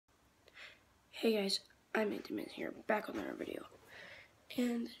Hey guys, I'm Intimate here, back on another video.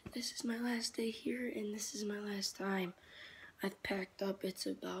 And this is my last day here, and this is my last time. I've packed up. It's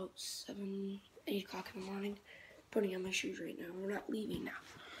about 8 o'clock in the morning. Putting on my shoes right now. We're not leaving now.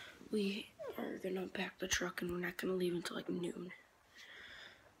 We are gonna pack the truck, and we're not gonna leave until like noon.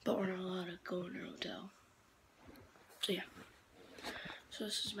 But we're not allowed to go in our hotel. So yeah. So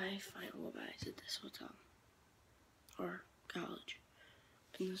this is my final goodbyes at this hotel. Or college.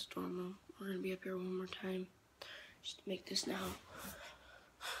 In this dorm room. We're gonna be up here one more time. Just to make this now.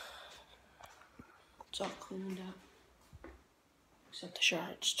 It's all cleaned up. Except the shower,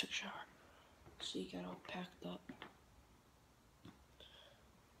 I just took a shower. So you got all packed up.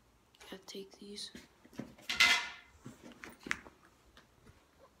 Gotta take these.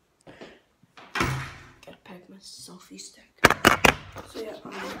 Gotta pack my selfie stick. So yeah,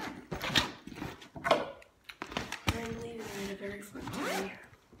 I'm leaving at a very fun time.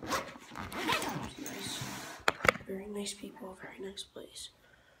 Nice. Very nice people, very nice place.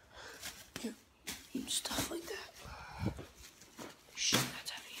 Yeah, and stuff like that. Shit,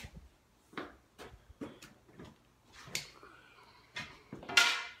 that's heavy.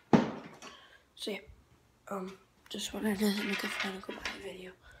 So yeah, just wanted to make a final goodbye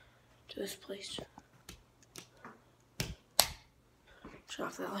video to this place. Turn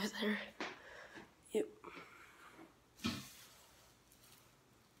off that light there. Yep.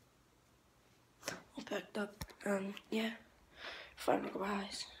 All packed up. Yeah. Final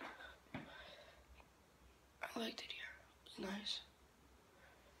goodbyes. I liked it here. It was nice.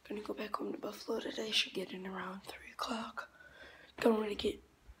 Gonna go back home to Buffalo today. Should get in around 3 o'clock. Going to get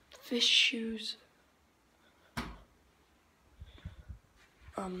fish shoes.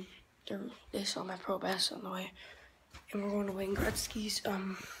 They saw my Pro Bass on the way. And we're going to Wayne Gretzky's,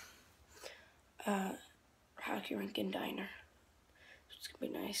 hockey rink and diner. So it's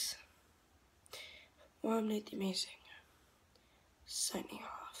gonna be nice. Well, I'm Nate the Amazing. Signing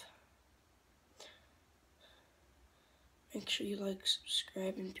off. Make sure you like,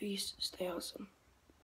 subscribe, and peace. Stay awesome.